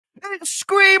It's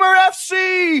Screamer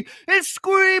FC! It's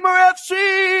Screamer FC!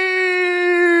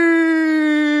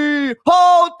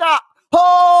 Hold that!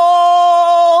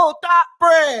 Hold that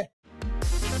breath!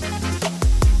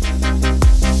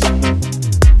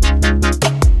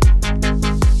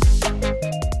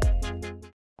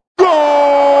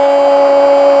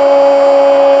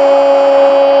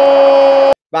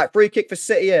 Right, free kick for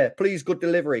City here. Please, good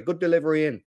delivery. Good delivery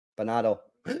in. Bernardo.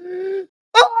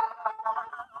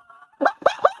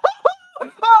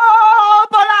 Oh,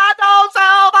 Bernardo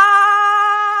Silva!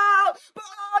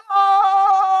 Bernardo!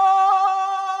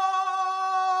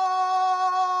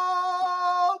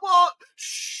 What?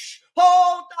 Shh!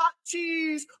 Hold that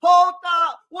cheese! Hold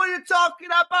that! What are you talking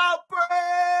about,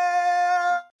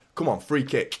 Brad? Come on, free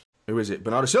kick. Who is it?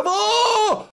 Bernardo Silva.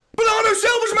 Oh! Bernardo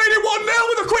Silva's made it 1-0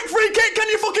 with a quick free kick. Can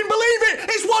you fucking believe it?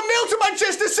 It's 1-0 to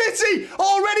Manchester City.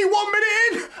 Already 1 minute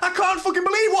in. I can't fucking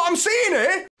believe what I'm seeing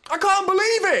here. I can't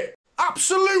believe it.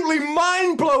 Absolutely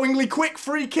mind-blowingly quick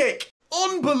free kick.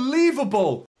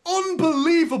 Unbelievable.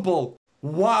 Unbelievable.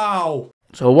 Wow.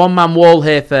 So a one-man wall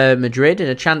here for Madrid and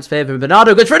a chance favouring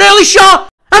Bernardo. Goes for an early shot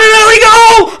and an early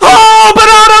goal. Oh,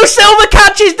 Bernardo Silva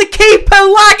catches the keeper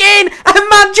lagging and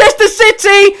Manchester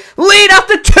City lead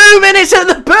after 2 minutes at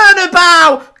the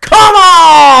Bernabeu. Come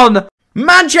on!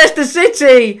 Manchester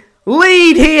City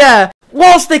lead here.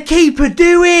 What's the keeper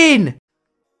doing?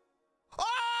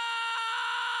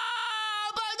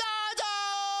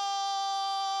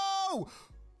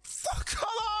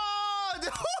 Come on!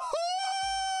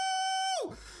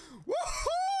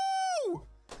 Woohoo!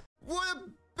 What a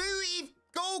booty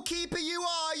goalkeeper you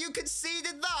are! You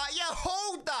conceded that! Yeah,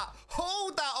 hold that!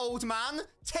 Hold that, old man!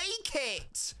 Take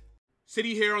it!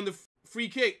 City here on the free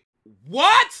kick.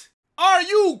 What? Are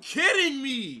you kidding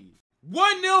me?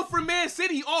 1-0 for Man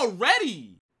City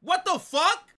already? What the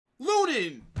fuck?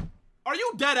 Lunin, are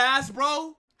you dead ass,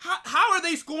 bro? How are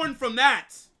they scoring from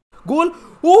that? Goal!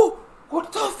 Oh!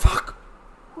 What the fuck?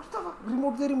 What the fuck?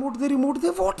 Remote there. What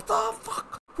the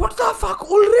fuck? What the fuck?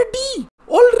 Already!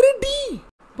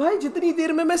 भाई जितनी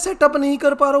देर में मैं setup नहीं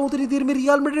कर पा रहा हूँ उतनी देर में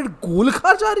रियल मैड्रिड गोल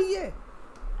खा जा रही है.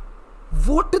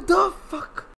 What the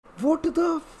fuck? What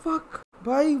the fuck?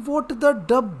 भाई what the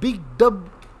dub, big dub.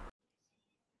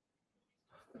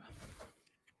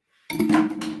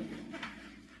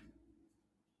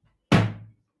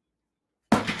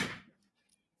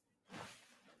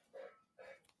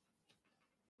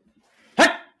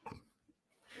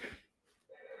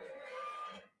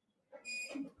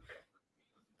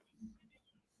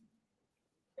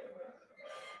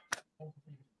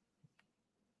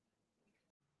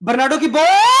 Bernardo की बॉल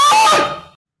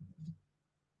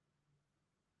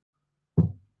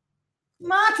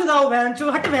मार चुदाओ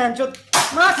बहनचोद हट बहनचोद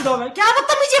मार चुदाओ बहन क्या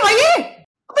बदतमीजी है भाई ये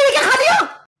अबे ये क्या खा दिया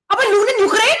अबे लूनिन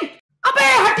यूक्रेन अबे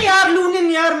हट यार लूनिन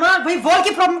यार मार भाई वॉल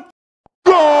की problem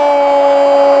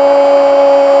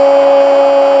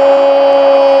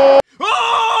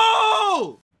Oh!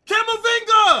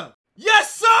 Camavinga! Yes,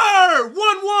 sir!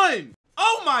 1-1!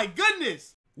 Oh my goodness!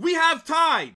 We have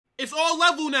tied. It's all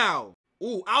level now.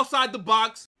 Ooh, outside the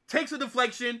box, takes a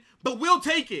deflection, but we'll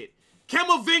take it.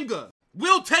 Camavinga,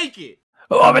 we'll take it.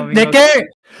 अबे देखे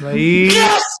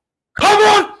yes come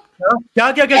on क्या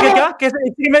कैसे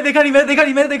इतनी मैं देखा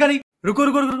नहीं रुको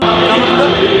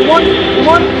one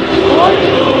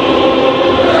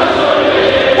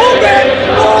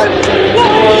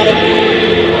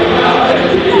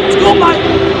oh my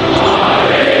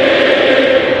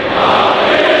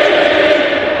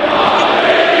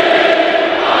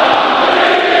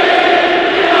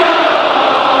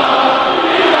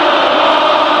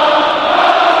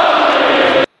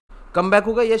comeback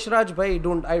होगा यशराज भाई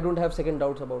I don't have second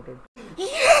doubts about it.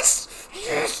 Yes.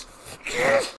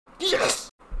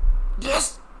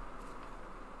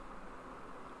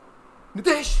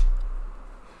 Nitesh.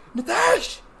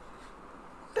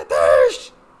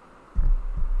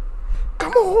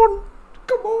 Come on.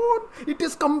 It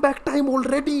is comeback time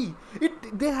already.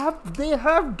 They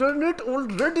have done it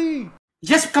already.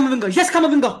 Yes,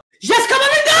 Camavinga.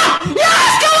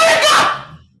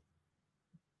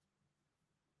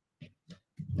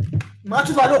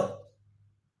 Machu Valo.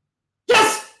 Yes!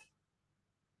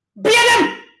 BLM!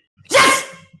 Yes!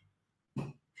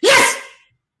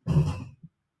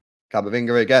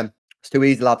 Camavinga again. It's too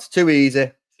easy, lads. Too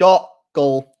easy. Shot,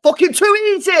 goal. Fucking too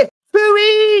easy!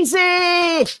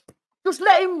 Just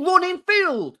let him run in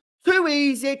field. Too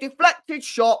easy. Deflected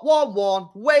shot.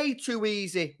 1-1. Way too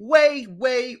easy. Way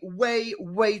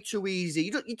too easy.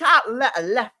 You can't let a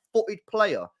left-footed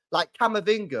player like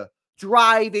Camavinga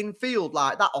drive in field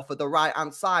like that off of the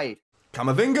right-hand side.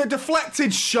 Camavinga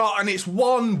deflected shot and it's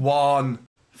 1-1.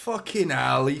 Fucking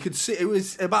hell. You could see it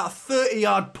was about a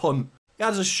 30-yard punt. He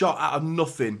has a shot out of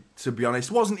nothing, to be honest.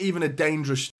 It wasn't even a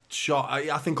dangerous shot.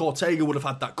 I think Ortega would have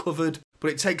had that covered. But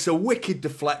it takes a wicked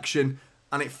deflection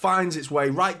and it finds its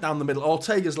way right down the middle.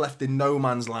 Ortega's left in no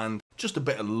man's land. Just a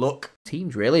bit of luck.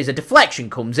 Teams really, as a deflection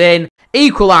comes in.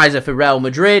 Equaliser for Real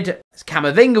Madrid. It's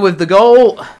Camavinga with the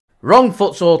goal. Wrong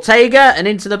foot's Ortega and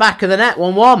into the back of the net,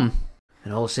 1-1.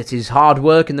 And all City's hard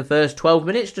work in the first 12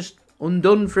 minutes just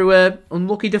undone through a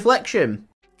unlucky deflection.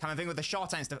 Camavinga with the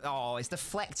shot and it's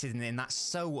deflected in. That's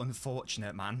so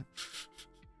unfortunate, man.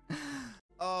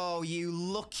 Oh, you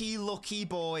lucky, lucky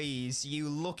boys. You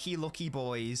lucky, lucky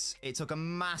boys. It took a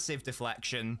massive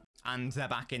deflection, and they're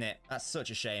back in it. That's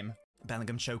such a shame.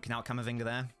 Bellingham choking out Camavinga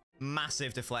there.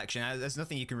 Massive deflection. There's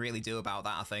nothing you can really do about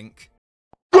that, I think.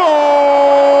 Oh,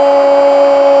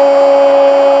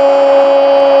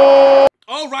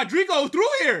 Rodrygo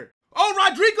through here. Oh,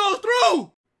 Rodrygo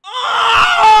through.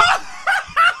 Oh!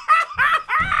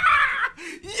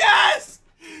 Yes!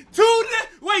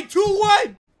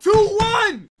 2-1.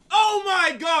 2-1! Oh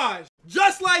my gosh!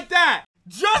 Just like that!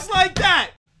 Just like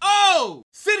that! Oh!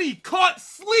 City caught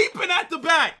sleeping at the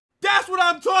back! That's what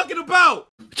I'm talking about!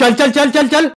 Chal.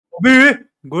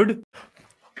 Good.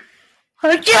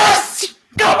 Yes!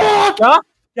 Come on! Come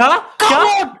on!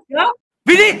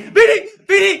 Vini!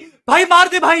 भाई मार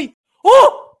दे भाई!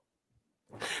 ओ!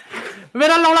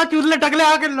 मेरा लोड़ा चूस ले टकले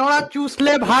आके लोड़ा चूस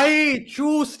ले भाई!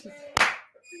 चूस!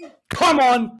 Come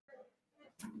on!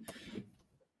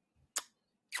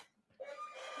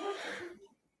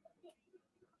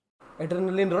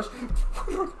 Adrenaline rush.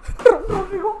 Run,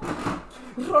 Rodrygo.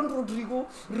 Run, Rodrygo.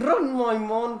 Run, my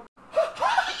man.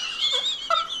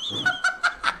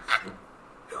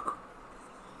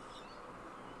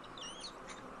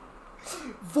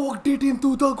 Walked it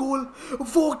into the goal.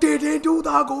 Walked it into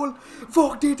the goal.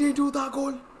 Walked it into the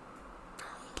goal.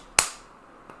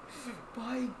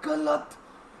 भाई गलत.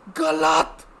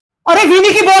 अरे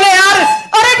विनी की बॉल है यार.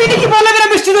 अरे विनी की बॉल है. मेरा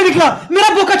मिस्टी में निकला. मेरा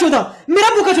बोका चौदा.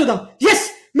 यस.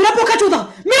 मेरा बोका चौदा.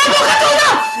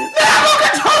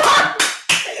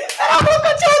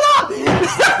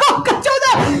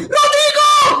 Rodrygo.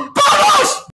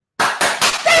 Vamos.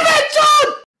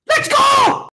 Let's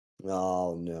go.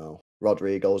 Oh no.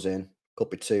 Rodrygo's in. Could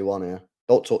be 2-1 here.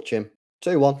 Don't touch him.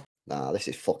 2-1. Nah, this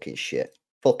is fucking shit.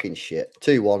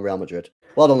 2-1 Real Madrid.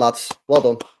 Well done, lads. Well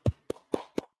done.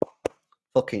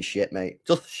 Fucking shit, mate.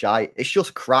 Just shite. It's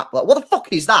just crap. Like, what the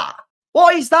fuck is that?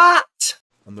 What is that?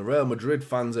 And the Real Madrid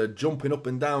fans are jumping up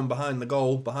and down behind the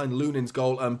goal, behind Lunin's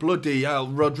goal, and bloody hell,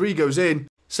 Rodrygo's in.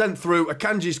 Sent through.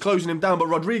 Akanji's closing him down, but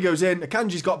Rodrygo's in.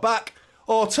 Akanji's got back.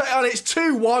 And it's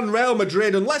 2-1 Real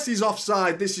Madrid. Unless he's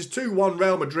offside, this is 2-1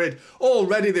 Real Madrid.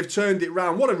 Already they've turned it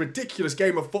round. What a ridiculous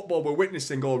game of football we're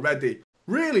witnessing already.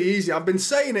 Really easy. I've been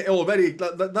saying it already.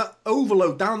 That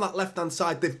overload down that left-hand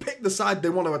side. They've picked the side they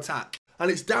want to attack. And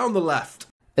it's down the left.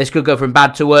 This could go from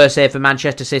bad to worse here for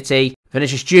Manchester City.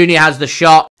 Vinicius Jr. has the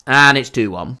shot, and it's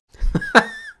 2-1.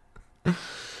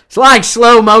 It's like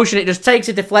slow motion. It just takes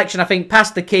a deflection, I think,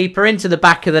 past the keeper, into the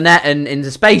back of the net, and in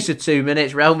the space of 2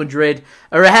 minutes, Real Madrid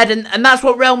are ahead. And that's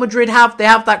what Real Madrid have. They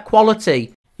have that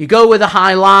quality. You go with a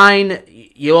high line.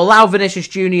 You allow Vinicius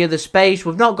Jr. the space.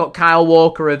 We've not got Kyle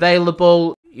Walker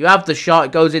available. You have the shot.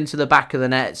 It goes into the back of the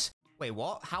nets. Wait,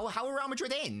 what? How are Real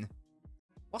Madrid in?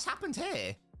 What's happened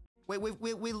here?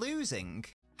 We're losing.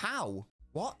 How?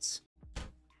 What?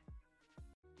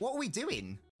 What are we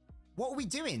doing? What are we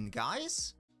doing,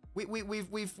 guys?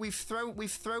 We've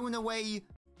thrown away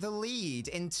the lead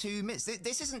in 2 minutes.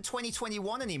 This isn't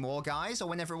 2021 anymore, guys, or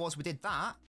whenever it was we did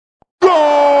that.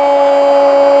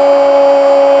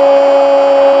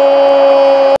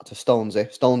 To Stonesy.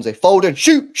 Foden,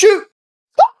 shoot!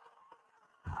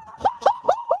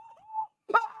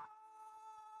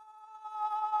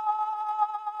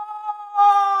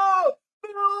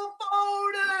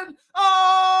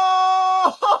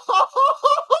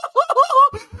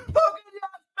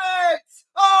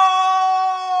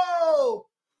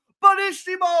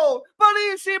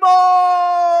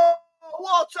 Bellissimo!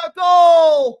 What a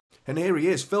goal! And here he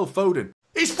is, Phil Foden.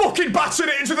 He's fucking battered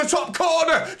it into the top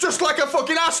corner, just like I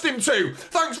fucking asked him to.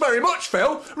 Thanks very much,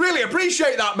 Phil. Really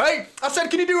appreciate that, mate. I said,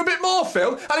 can you do a bit more,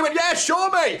 Phil? And he went, yeah, sure,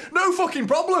 mate. No fucking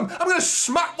problem. I'm going to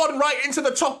smack one right into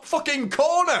the top fucking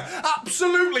corner.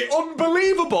 Absolutely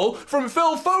unbelievable from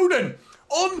Phil Foden.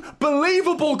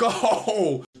 Unbelievable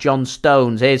goal. John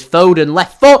Stones. Here's Foden,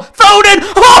 left foot. Foden!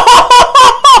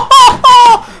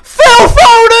 Phil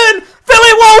Foden!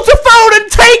 Philly Walter Foden,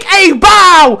 take a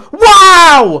bow!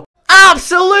 Wow!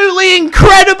 Absolutely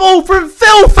incredible from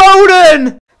Phil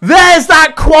Foden! There's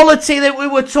that quality that we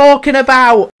were talking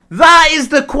about. That is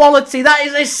the quality. That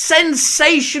is a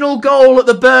sensational goal at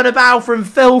the Bernabeu from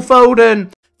Phil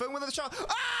Foden. Foden with a shot.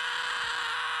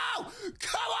 Oh!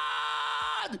 Come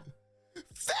on!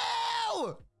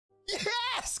 Phil!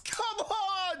 Yes! Come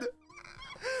on!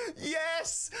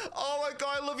 Yes! Oh my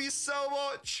God, I love you so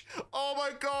much. Oh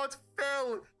my God,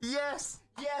 Phil. Yes!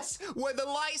 Yes! When the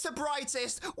lights are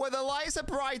brightest,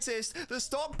 the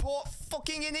Stockport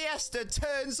fucking Iniesta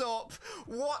turns up.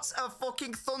 What a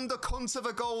fucking thunder cunt of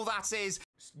a goal that is.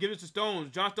 Give it to Stones.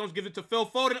 John Stones gives it to Phil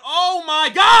Foden. Oh my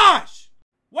gosh!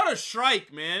 What a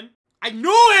strike, man. I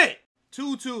knew it!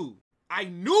 2-2. I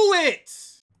knew it!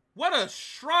 What a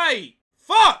strike.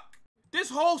 Fuck! This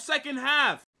whole second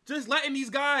half. Just letting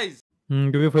these guys.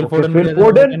 क्योंकि Phil Foden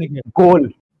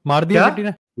goal मार दिया बेटी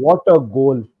ने. What a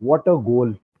goal! What a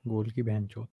goal! गोल की बहन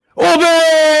चोद.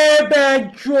 ओबे बहन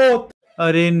चोद.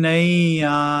 अरे नहीं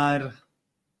यार.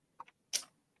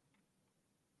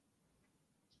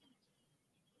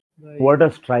 What a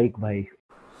strike भाई.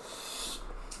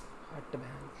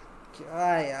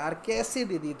 क्या यार, कैसे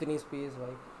दे दी इतनी स्पेस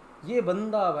भाई. ये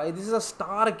बंदा भाई, this is a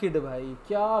star kid भाई.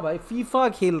 क्या भाई, फीफा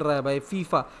खेल रहा है भाई.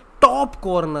 फीफा टॉप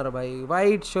कॉर्नर भाई.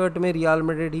 वाइट शर्ट में रियल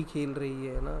मैड्रिड ही खेल रही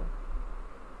है ना.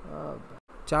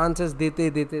 चांसेस देते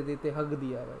हक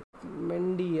दिया भाई.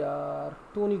 मेंडी यार.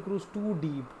 Toni Kroos to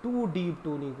deep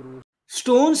Toni Kroos.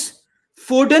 Stones,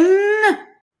 Foden.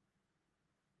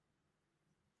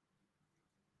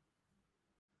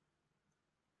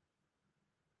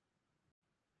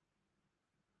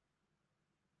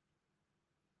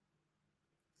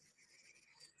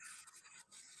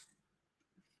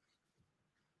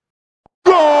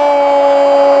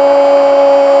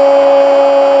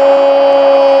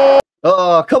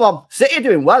 Oh, come on. City are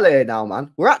doing well here now,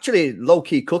 man. We're actually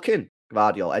low-key cooking.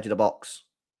 Guardiola, edge of the box.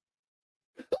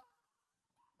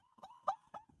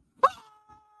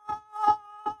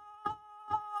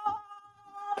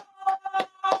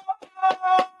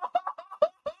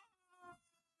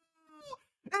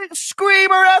 It's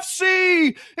Screamer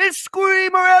FC! It's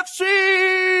Screamer FC!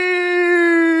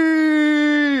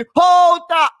 Hold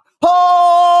that!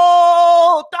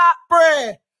 Hold that,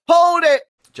 Bray! Hold it!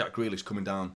 Jack Grealish coming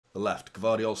down the left.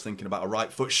 Guardiola's thinking about a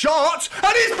right foot shot,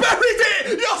 and he's buried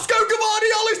it! Josko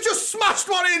Guardiola's just smashed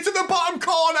one into the bottom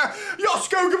corner.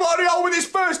 Josko Guardiola with his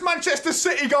first Manchester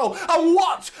City goal. And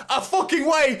what a fucking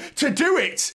way to do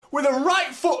it! With a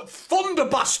right foot thunder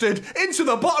bastard into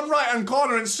the bottom right-hand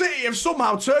corner, and City have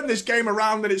somehow turned this game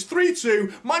around, and it's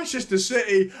 3-2 Manchester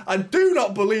City. I do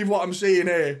not believe what I'm seeing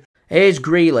here. Here's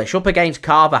Grealish up against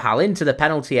Carvajal into the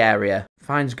penalty area.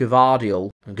 Finds Gvardiol.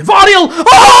 And Gvardiol!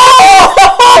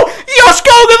 Oh!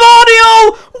 Josko Gvardiol!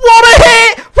 What a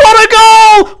hit! What a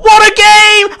goal! What a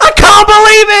game! I can't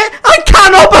believe it! I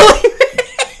cannot believe it!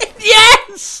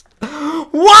 Yes!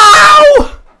 Wow!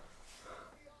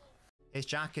 Here's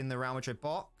Jack in the Real Madrid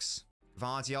box.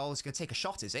 Guardiola's going to take a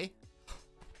shot, is he?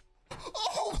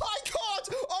 Oh my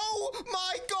God! Oh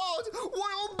my God! What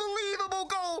an unbelievable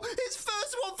goal! His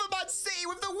first one for Man City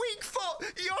with the weak foot!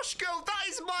 Josko, that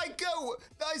is my goal!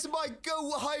 That is my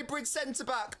goal hybrid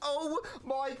centre-back! Oh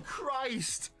my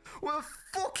Christ! What a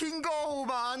fucking goal,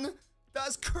 man!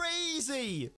 That's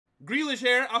crazy! Grealish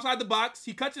here, outside the box.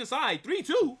 He cuts inside.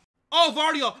 3-2. Oh,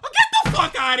 Guardiola. Oh, get the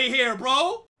fuck out of here,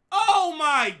 bro! Oh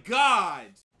my God!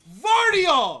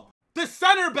 Guardiola! The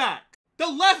center back! The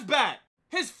left back!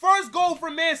 His first goal for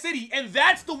Man City, and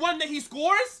that's the one that he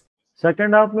scores?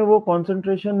 Second half में वो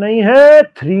concentration नहीं है.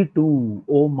 3-2.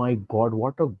 Oh my God,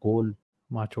 what a goal!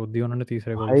 मार छोड़ दिया उन्होंने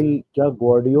तीसरे गोल. भाई क्या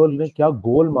Guardiola ने क्या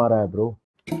गोल मारा है bro.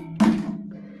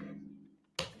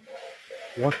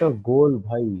 What a goal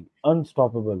भाई.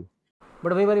 Unstoppable.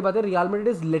 But वही वाली बात है, Real Madrid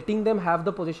is letting them have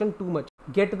the possession too much.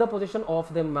 Get the possession off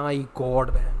them. My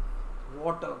God, man.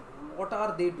 What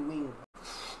are they doing?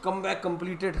 Comeback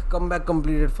completed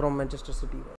from Manchester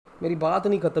City. मेरी बात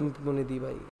नहीं खत्म होने दी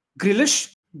भाई.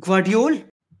 Grealish, Guardiola.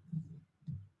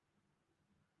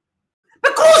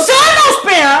 क्रूस जाना उस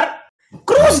पे यार.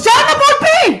 क्रूस जाना बॉल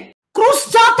पे. क्रूस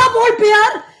जाता बॉल पे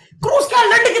यार. क्रूस क्या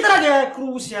लंड की तरह गया है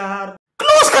क्रूस यार.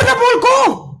 क्लोज करना बॉल को.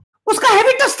 उसका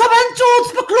हेवी टच था बेंचोद.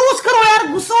 उस पे क्लोज करो यार.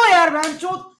 घुसो यार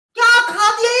बेंचोद. क्या खा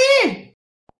दिया ये?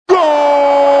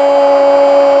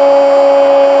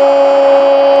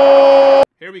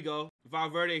 Here we go.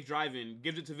 Valverde's driving.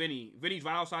 Gives it to Vinny. Vinny's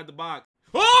right outside the box.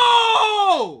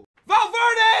 Oh!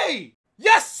 Valverde!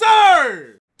 Yes,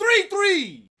 sir!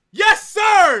 3-3. Yes,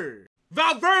 sir!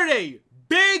 Valverde,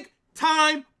 big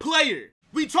time player.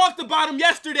 We talked about him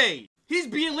yesterday. He's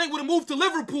being linked with a move to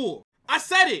Liverpool. I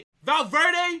said it.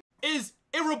 Valverde is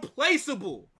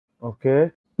irreplaceable.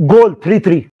 Okay. Goal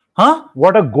 3-3. हाँ?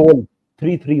 What a goal.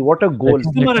 3-3. What a goal.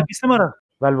 किसने मारा?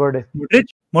 Valverde.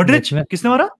 Modric किसने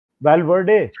मारा?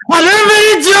 Valverde. अरे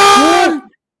मेरी जान!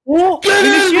 ओ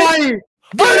Vinicius.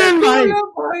 भाई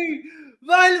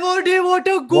Valverde, what a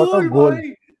goal भाई!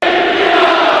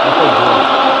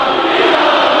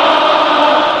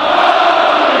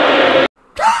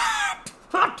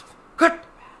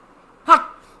 हट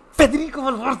फेडरिको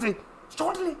वाल्वर्डे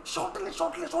शॉट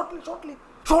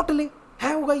ले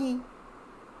है होगा ये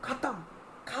खत्म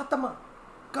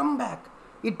कम बैक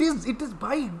इट इज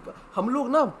भाई हम लोग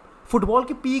ना फुटबॉल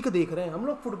की पीक देख रहे हैं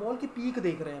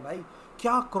भाई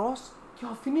क्या क्रॉस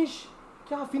क्या फिनिश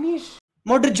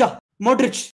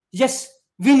मॉड्रिच यस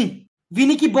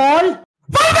विनी की बॉल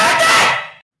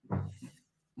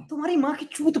तुम्हारी माँ की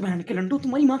चूत बहन के लंडू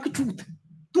तुम्हारी माँ की चूत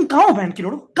तुम कहाँ हो बहन के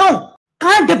लोड़ो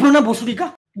कहाँ डेब्रोना भोसड़ी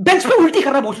का बेंच पे उल्टी कर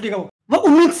रहा है भोसड़ी का वो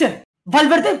उम्मीद से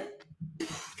Valverde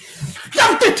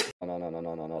loved it.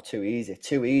 No. Too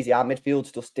easy. Our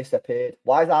midfield's just disappeared.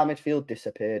 Why is our midfield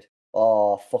disappeared?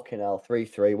 Oh, fucking hell.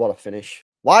 3-3. What a finish.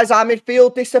 Why is our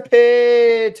midfield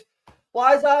disappeared?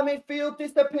 Where's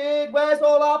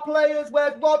all our players?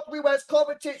 Where's Rodrygo? Where's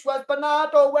Kovacic? Where's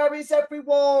Bernardo? Where is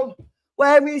everyone?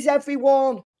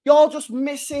 You're all just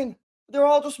missing. They're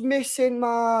all just missing,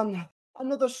 man.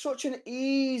 Another such an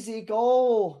easy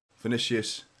goal.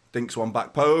 Vinicius dinks one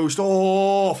back post.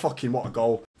 Oh, fucking what a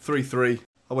goal. 3-3.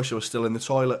 I wish I was still in the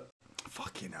toilet.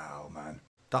 Fucking hell, man.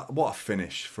 What a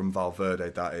finish from Valverde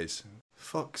that is.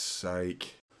 Fuck's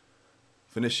sake.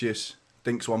 Vinicius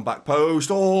dinks one back post.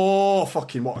 Oh,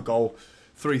 fucking what a goal.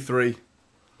 3-3.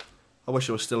 I wish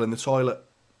I was still in the toilet.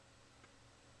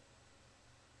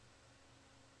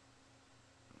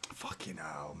 Fucking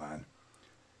hell, man.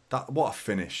 What a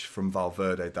finish from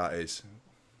Valverde that is.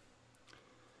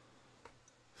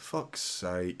 Fuck's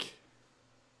sake.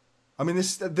 I mean,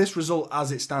 this result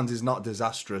as it stands is not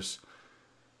disastrous,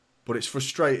 but it's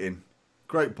frustrating.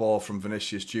 Great ball from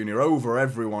Vinicius Jr. over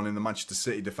everyone in the Manchester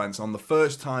City defence on the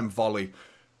first time volley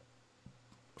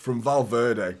from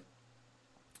Valverde.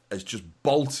 Has just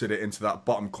bolted it into that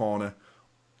bottom corner.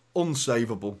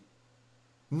 Unsavable.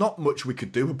 Not much we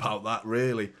could do about that,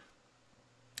 really.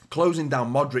 Closing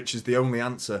down Modric is the only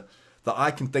answer that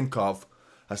I can think of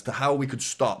as to how we could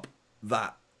stop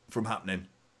that from happening.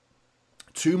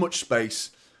 Too much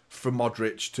space for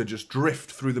Modric to just drift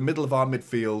through the middle of our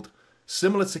midfield,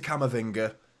 similar to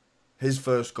Camavinga, his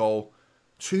first goal.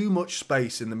 Too much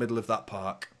space in the middle of that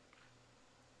park.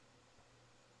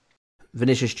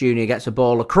 Vinicius Jr. gets a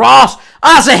ball across.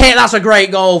 That's a hit. That's a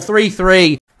great goal.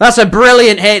 3-3. That's a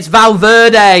brilliant hit. It's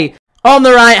Valverde on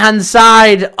the right-hand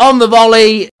side, on the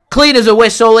volley. Clean as a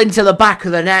whistle into the back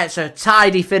of the net. It's a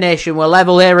tidy finish, and we're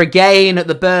level here again at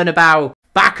the Bernabeu.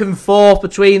 Back and forth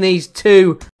between these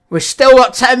two. We've still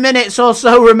got 10 minutes or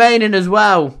so remaining as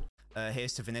well.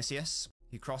 Here's to Vinicius.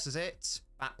 He crosses it.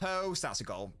 Back post. That's a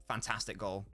goal. Fantastic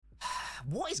goal.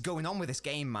 What is going on with this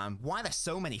game, man? Why are there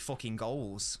so many fucking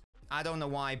goals? I don't know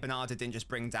why Bernardo didn't just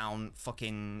bring down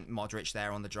fucking Modric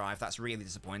there on the drive. That's really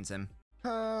disappointing.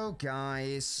 Oh,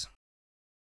 guys.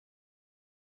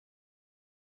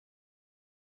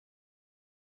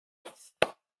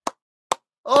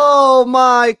 Oh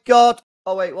my God.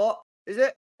 Oh wait, what? Is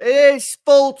it? It is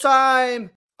full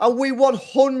time. And we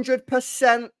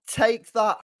 100% take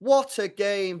that. What a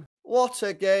game.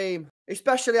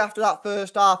 Especially after that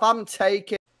first half. I'm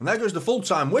taking. And there goes the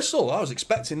full-time whistle. I was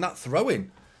expecting that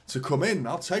throw-in to come in.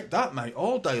 I'll take that, mate,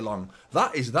 all day long.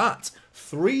 That is that.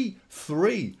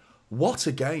 3-3. What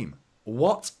a game.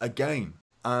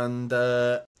 And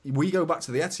we go back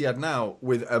to the Etihad now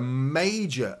with a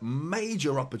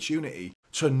major opportunity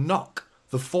to knock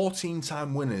the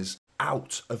 14-time winners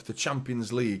out of the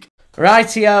Champions League.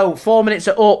 Rightio, 4 minutes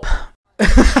are up.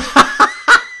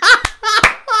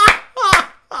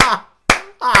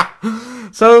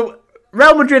 So,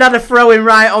 Real Madrid had a throw-in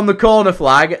right on the corner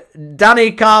flag.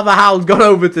 Danny Carvajal's gone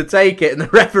over to take it, and the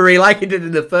referee, like he did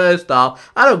in the first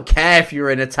half, I don't care if you're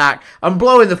in attack. I'm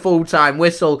blowing the full-time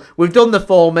whistle. We've done the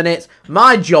 4 minutes.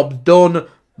 My job's done.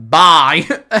 Bye.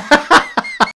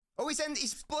 Oh,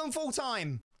 he's blown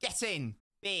full-time. Get in.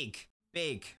 Big.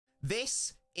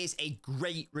 This is a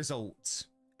great result.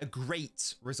 A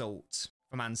great result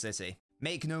for Man City.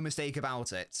 Make no mistake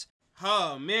about it.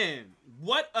 Oh, man.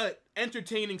 What a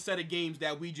entertaining set of games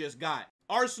that we just got.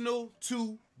 Arsenal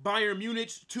 2, Bayern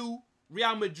Munich 2,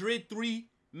 Real Madrid 3,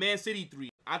 Man City 3.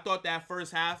 I thought that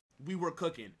first half, we were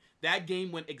cooking. That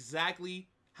game went exactly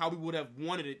how we would have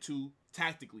wanted it to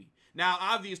tactically. Now,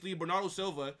 obviously, Bernardo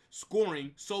Silva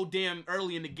scoring so damn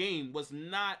early in the game was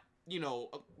not, you know,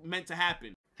 meant to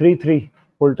happen. 3-3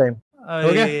 full time.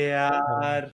 अरे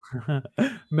यार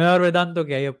मैं और वेदांत तो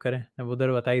क्या ही अब करें अब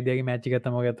उधर बता ही दिया कि मैच ही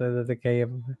खत्म हो गया तो क्या ही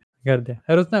अब कर दे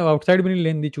यार, उसने आउटसाइड भी नहीं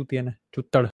लेन दी चूतिया ने,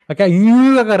 चुत्तड़ क्या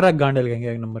यूं कर रहा है, गांडल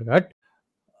कहेंगे एक नंबर का। हट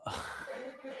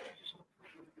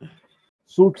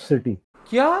सूट सिटी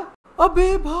क्या?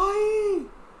 अबे भाई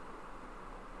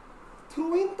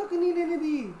थ्रू इन तक नहीं लेने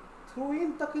दी, थ्रू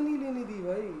इन तक नहीं लेने दी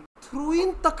भाई, थ्रू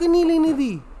इन तक नहीं लेने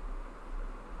दी।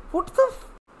 व्हाट द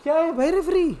क्या है भाई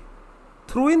रेफरी,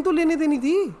 थ्रू इन तो लेने देनी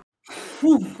थी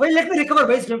भाई। लेट मी रिकवर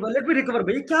भाई, लेट मी रिकवर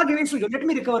भाई, क्या गेम है, लेट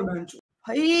मी रिकवर मैन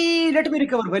भाई, लेट मी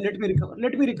रिकवर भाई,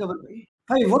 लेट मी रिकवर भाई।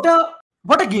 भाई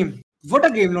what a game, what a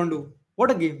game लॉन्डो,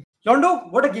 what a game लॉन्डो,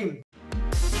 what a game.